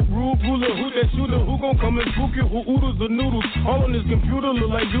you. Who that rule ruler, who that shooter, who gon' come and spook you? Who oodles the noodles? All on this computer look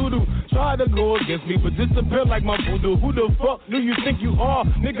like doodoo. Try to go against me, but disappear like my voodoo. Who the fuck do you think you are?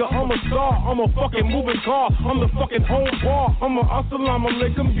 Nigga, I'm a star. I'm a fucking moving car. I'm the fucking home bar. I'm a assalamu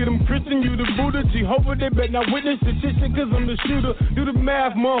alaikum. Get them Christian, you the Buddha. Jehovah, they bet not witness the shit, cause I'm the shooter. Do the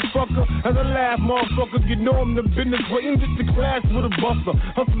math, motherfucker. As I laugh, motherfucker. You know I'm the business. Waiting just to clash with a buster.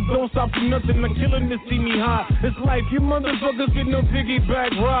 Hustles don't stop for nothing. I'm killing to see me high. It's life. You motherfuckers get no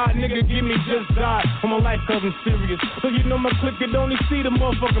piggyback ride. Nigga, give me just die. On my life, cause I'm serious. So you know my clique could only see the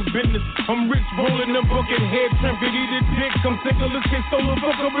motherfucking business. I'm rich, rolling the bucket, head tramp, eat a dick. Come take a look at stolen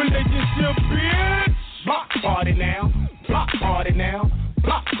fuck relationship, bitch. Block party now. Block party now.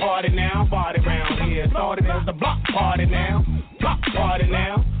 Block party now. Body round here. Started as the block party now. Block party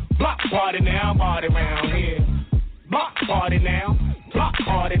now. Block party now. Body round here. Block party now. Block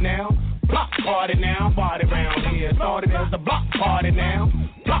party now. Block party now. Body round here. Started as the block party now.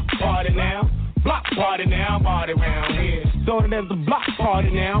 Block party now. Block party now, body round here. Started as a block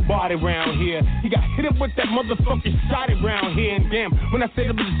party now, body round here. He got hit up with that motherfucking shot around here. And damn, when I said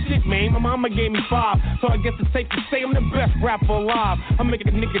it was a shit, man, my mama gave me 5. So I guess it's safe to say I'm the best rapper alive. I'm making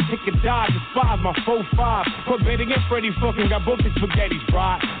a nigga take a dive, despise my 4-5. But better get Freddy fucking got both his spaghettis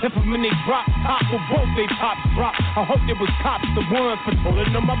fried. Left them in they drop top, with both they tops drop. I hope there was cops, the ones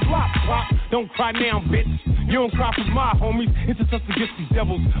patrolling on my block. Pop, don't cry now, bitch. You don't cry for my homies. It's just us against these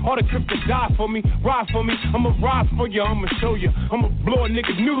devils. All the crips that die for me, ride for me. I'ma ride for you, I'ma show you. I'ma blow a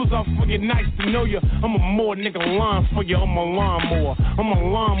nigga noodles off for you, nice to know you. I'm a more nigga line for you, I'm a lawnmower. I'm a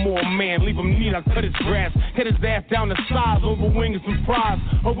lawnmower man, leave him neat, I cut his grass. Hit his ass down the sides, over wings and fries.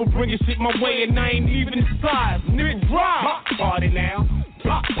 Over bringing shit my way and I ain't even size. Nigga drive. Block party now,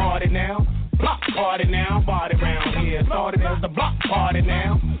 block party now. Block party now, body round here. Started as the block party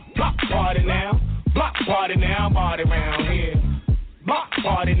now. Block party now. Block party now, body round here. Block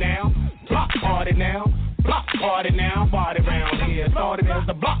party now. Block party now. Block party now, body round here. Started as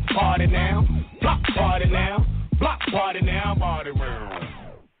the block party now. Block party now. Block party now, body round.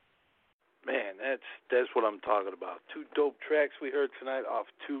 Man, that's what I'm talking about. 2 dope tracks we heard tonight off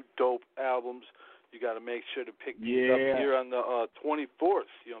 2 dope albums. You got to make sure to pick these up here on the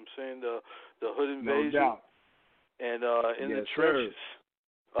 24th. You know what I'm saying? The Hood Invasion. No doubt. And in the Yes, trenches.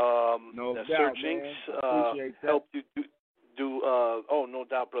 No doubt, Sir Jinx man. helped you do. Oh, no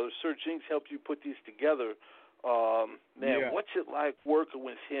doubt, brother. Sir Jinx helped you put these together. What's it like working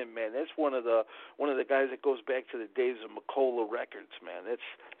with him, man? That's one of the guys that goes back to the days of Macola Records, man. That's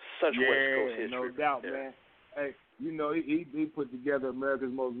such West Coast history. No doubt, man. Hey, he put together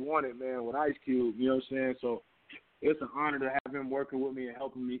America's Most Wanted, man, with Ice Cube. You know what I'm saying? So it's an honor to have him working with me and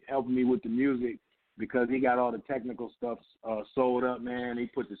helping me with the music, because he got all the technical stuff sold up, man. He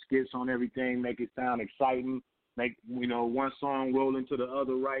put the skits on everything, make it sound exciting. Make one song roll into the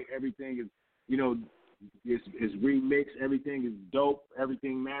other, right? Everything is, it's remixed. Everything is dope.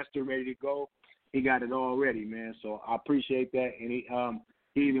 Everything mastered, ready to go. He got it all ready, man. So I appreciate that. And he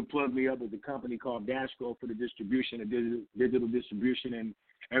even plugged me up with a company called Dashco for the distribution, the digital distribution, and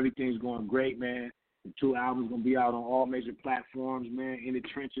everything's going great, man. The 2 albums going to be out on all major platforms, man. In the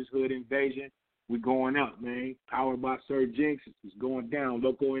Trenches, Hood Invasion. We're going up, man. Powered by Sir Jinx. It's going down.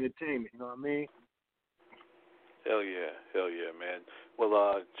 Local entertainment, you know what I mean? Hell yeah, man. Well,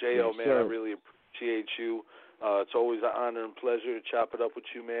 Jayo, yes, man, sir. I really appreciate you. It's always an honor and pleasure to chop it up with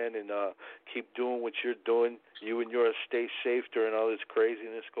you, man, and keep doing what you're doing. You and yours stay safe during all this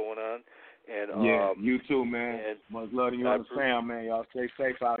craziness going on. And you too, man. Much love to you and the fam, man. Y'all stay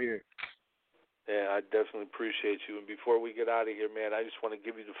safe out here. Yeah, I definitely appreciate you. And before we get out of here, man, I just want to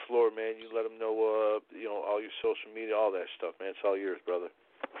give you the floor, man. You let them know, all your social media, all that stuff, man. It's all yours, brother.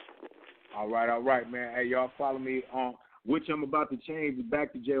 All right, man. Hey, y'all follow me on, which I'm about to change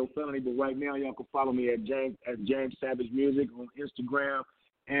back to Jayo Felony, but right now y'all can follow me at James Savage Music on Instagram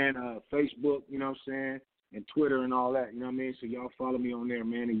and Facebook, you know what I'm saying, and Twitter and all that, you know what I mean? So y'all follow me on there,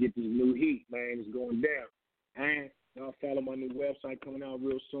 man, and get this new heat, man. It's going down. And y'all follow my new website coming out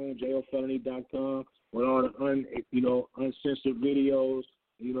real soon, jayofelony.com, with all the uncensored videos,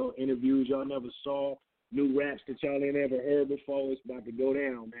 interviews y'all never saw. New raps that y'all ain't ever heard before. It's about to go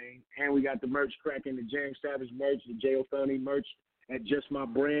down, man. And we got the merch cracking, the James Savage merch, the Jayo Felony merch at Just My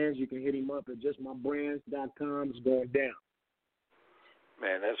Brands. You can hit him up at justmybrands.com. It's going down.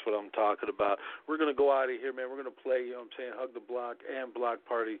 Man, that's what I'm talking about. We're going to go out of here, man. We're going to play, Hug the Block and Block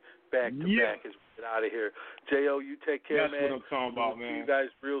Party back to back as we get out of here. Jayo, you take care, man. That's what I'm talking about, man. See you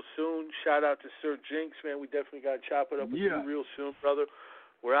guys real soon. Shout out to Sir Jinx, man. We definitely got to chop it up with you real soon, brother.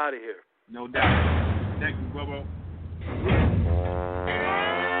 We're out of here. No doubt. Thank you, Bobo.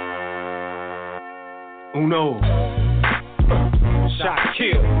 Uno. Shot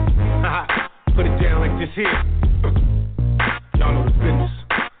kill. Put it down like this here. Y'all know the business.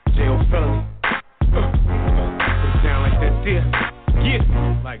 Jayo Felony. Put it down like that there. Yeah,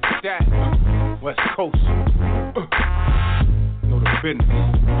 like that. West Coast. Know the business.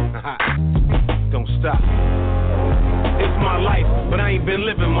 Don't stop. It's my life, but I ain't been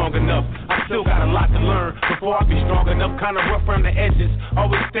living long enough. I still got a lot to learn before I be strong enough. Kinda rough around the edges,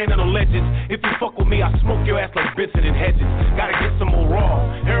 always standing on ledges. If you fuck with me, I smoke your ass like Benson and Hedges. Gotta get some more raw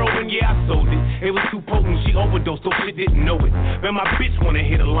heroin, yeah, I sold it. It was too potent, she overdosed, so she didn't know it. Man, my bitch wanna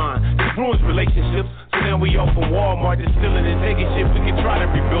hit a line. This ruins relationships, so now we off from Walmart, distilling and taking shit. We can try to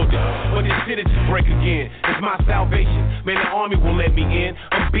rebuild it, but this shit is just break again. It's my salvation, man, the army won't let me in.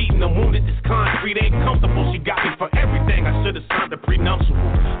 I'm beaten, I'm wounded, this concrete ain't comfortable. She got me for everything. I should've signed a prenuptial.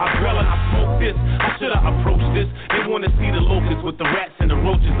 I grill and I smoke this. I should've approached this. They wanna see the locusts with the rats and the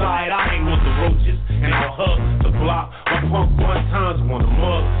roaches. Alright, I hang with the roaches and I'll hug the block. My punk one times want a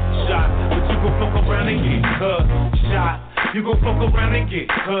mug shot, but you gon' fuck around and get cut. Shot, you gon' fuck around and get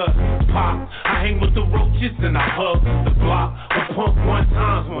cut. Pop, I hang with the roaches and I hug the block. My punk one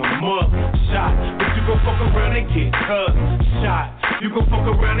times want a mug shot, but you gon' fuck around and get cut. Shot, you gon' fuck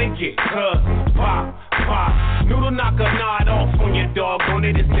around and get cut. Pop. Noodle knocker, nod off on your dog. On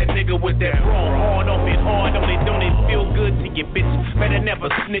it, it's that nigga with that raw hard off it, hard on it. Don't it feel good to your bitch? Better never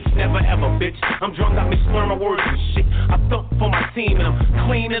snitch, never ever, bitch. I'm drunk, got me slurring my words and shit. I thump for my team and I'm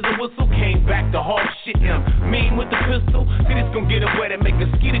clean as a whistle. Came back to hard shit and I'm mean with the pistol. See, this gon' get it wet and make a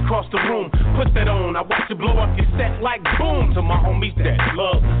skeet across the room. Put that on, I watch it blow up your set like boom. To my homies that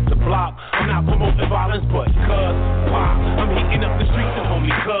love the block. I'm not promoting violence, but cuz pop. I'm heating up the streets and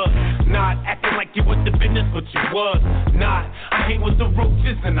homie cuz. Not acting like you with the business, but you was not. I hang with the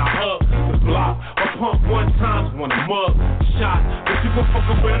roaches and I hug the block. I pump one times, want a mug shot, but you gon' fuck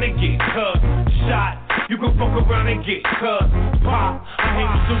around and get cut. Shot, you gon' fuck around and get cut. Pop, I hang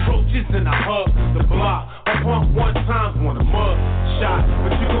with the roaches and I hug the block. I pump one times, want a mug shot,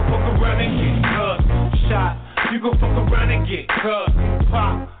 but you gon' fuck around and get cut. Shot, you gon' fuck around and get cut.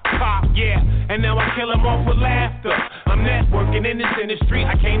 Pop, yeah, and now I kill him off with laughter. I'm networking in this industry,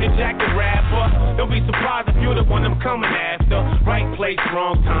 I came to jack the rapper. Don't be surprised if you're the one I'm coming after. Right place,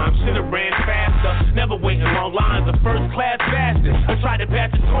 wrong time, should've ran faster. Never waiting long lines, a first class bastard. I tried to pass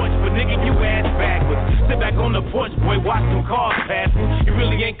the torch, but nigga, you ass backwards. Sit back on the porch, boy, watch them cars passing. You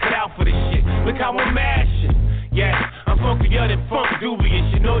really ain't cut out for this shit, look how I'm mashing.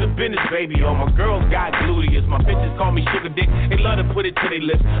 know the business, baby. All my girls got gluteus. My bitches call me sugar dick. They love to put it to their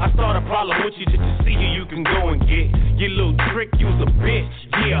lips. I start a problem with you just to see you can go and get your little trick. You's a bitch,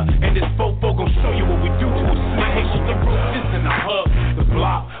 yeah. And this fofo gon' show you what we do to a snake. Hey, shit, the roaches and I hug the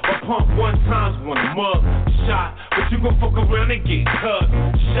block. Or pump one times when a mug shot. But you gon' fuck around and get cut.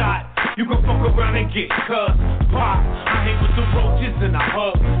 Shot. You gon' fuck around and get cut. Pop. I hang with the roaches and I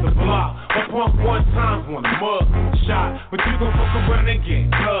hug the block. Or pump one times when a mug shot. But you gon' fuck around and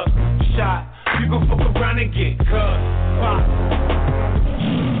get cut. Shot. You gon' fuck around and get cut. Pop.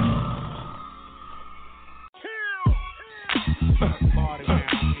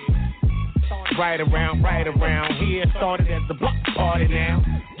 Right around here. Started as the block party now.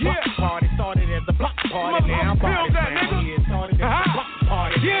 Block party started as the block party now. Body around here. Started as the block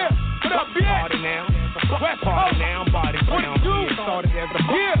party. Yeah. What up, bitch? Party now. Block party now. Body around here. Started as the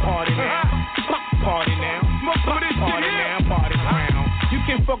block party now. Block party now. Block party now. Body around. You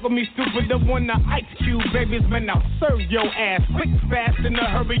can fuck with me, stupid. The one the Ice Cube, babies, man. I'll serve your ass quick, fast, in a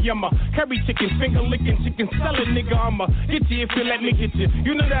hurry. I'ma curry chicken, finger licking, chicken selling, nigga. I'ma get you if you let me get you.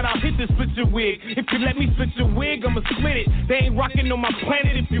 You know that I'll hit this split your wig. If you let me split your wig, I'ma split it. They ain't rocking on my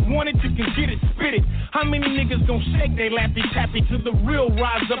planet. If you want it, you can get it, spit it. How many niggas gon' shake they lappy tappy till the real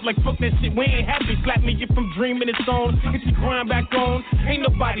rise up like fuck that shit? We ain't happy. Slap me if I'm dreaming it's on. Get your grind back on. Ain't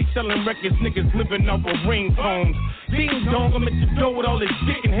nobody selling records, niggas living off of ringtones. Ding dong, I'm at your door with all this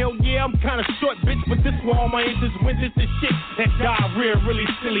dick. And hell yeah, I'm kinda short, bitch, but this where all my interest went. This is shit that diarrhea really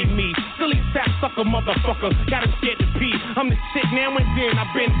silly me. Silly sap sucker motherfucker, got him scared to pee. I'm the shit now and then, I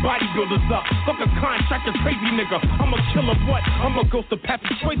been bodybuilders up. Fuck a contractor, crazy nigga. I'm a killer, what? I'm a ghost of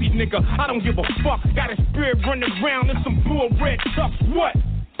Pappy Swayze, nigga. I don't give a fuck. Got a spirit running around in some blue or red chucks, what?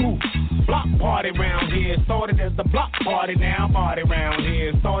 Ooh. Block party round here. Started as the block party now. Party round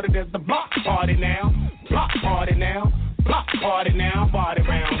here. Started as the block party now. Block party now. Block party now. Party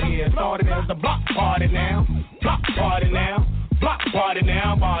round here. Started as the block party now. Block party now. Block party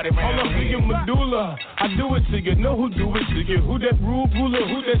now, body round. All up in your medulla, I do it to you. Know who do it to you? Who that rule ruler?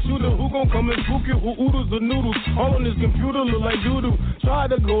 Who that shooter? Who gon' come and spook you? Who oodles the noodles? All on this computer look like doodoo. Try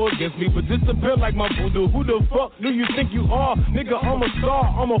to go against me, but disappear like my voodoo. Who the fuck do you think you are? Nigga, I'm a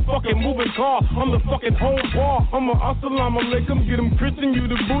star. I'm a fucking moving car. I'm the fucking home bar. I'm a assalamu alaikum. Get them Christian, you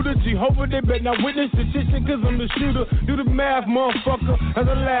the Buddha. Jehovah, they bet not witness the shit, cause I'm the shooter. Do the math, motherfucker. As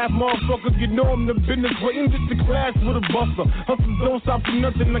I laugh, motherfucker. You know I'm the business. Waiting just to clash with a buster. Hustle don't stop for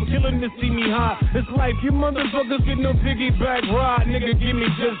nothing, I'm killing to see me high. It's life, you motherfuckers get no piggyback ride. Nigga, give me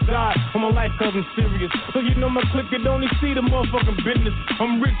just die. I'm a life cause I'm serious. So you know my clique could only see the motherfucking business.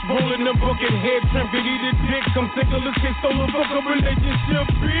 I'm rich, rolling the bucket, head trimp, could eat a dick. Come take a look at stolen fucking relationship,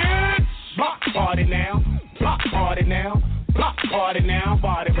 bitch. Block party now, block party now. Block party now,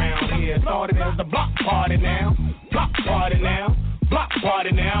 body round here. Started as the block party now. Block party now, block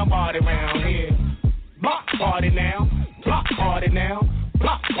party now, body round here. Block party now. Block party now,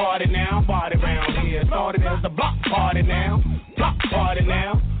 block party now, body round here. Started as a block party now, block party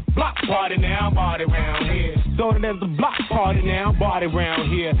now, block party now, body round here. Started as a block party now, body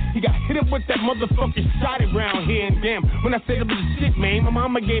round here. He got hit up with that motherfucking shot around here. And damn, when I said it was a shit, man, my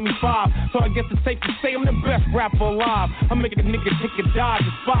mama gave me 5. So I guess it's safe to say I'm the best rapper alive. I make a nigga take a dive,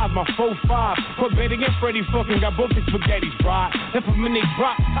 despise my 4-5. Put Betty and Freddie fucking got both his spaghettis fried. Left them in they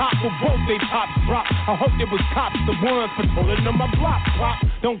drop top, but both they pops drop. I hope there was cops, the ones patrolling on my block. Pop,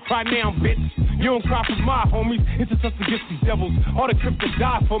 don't cry now, bitch. You don't cry for my homies. It's just us against these devils. All the crips that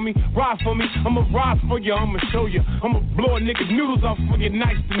die for me, ride for me. I'ma ride for you, I'ma show you. I'ma blow a nigga noodles off for you,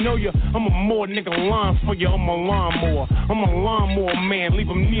 nice to know you. I'm a more nigga line for you, I'm a lawnmower. I'm a lawnmower man, leave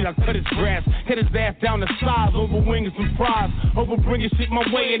him neat, I cut his grass. Hit his ass down the sides, over wings and fries. Over bringing shit my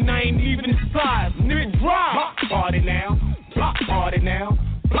way and I ain't even size. Nigga drive. Block party now, block party now.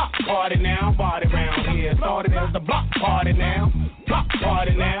 Block party now, body round here. Started as the block party now. Block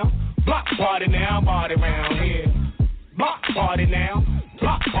party now. Block party now, body round here. Block party now.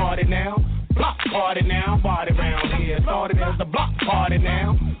 Block party now. Block party now, body round here. Started as the block party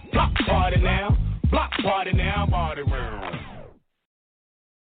now. Block party now. Block party now, body round.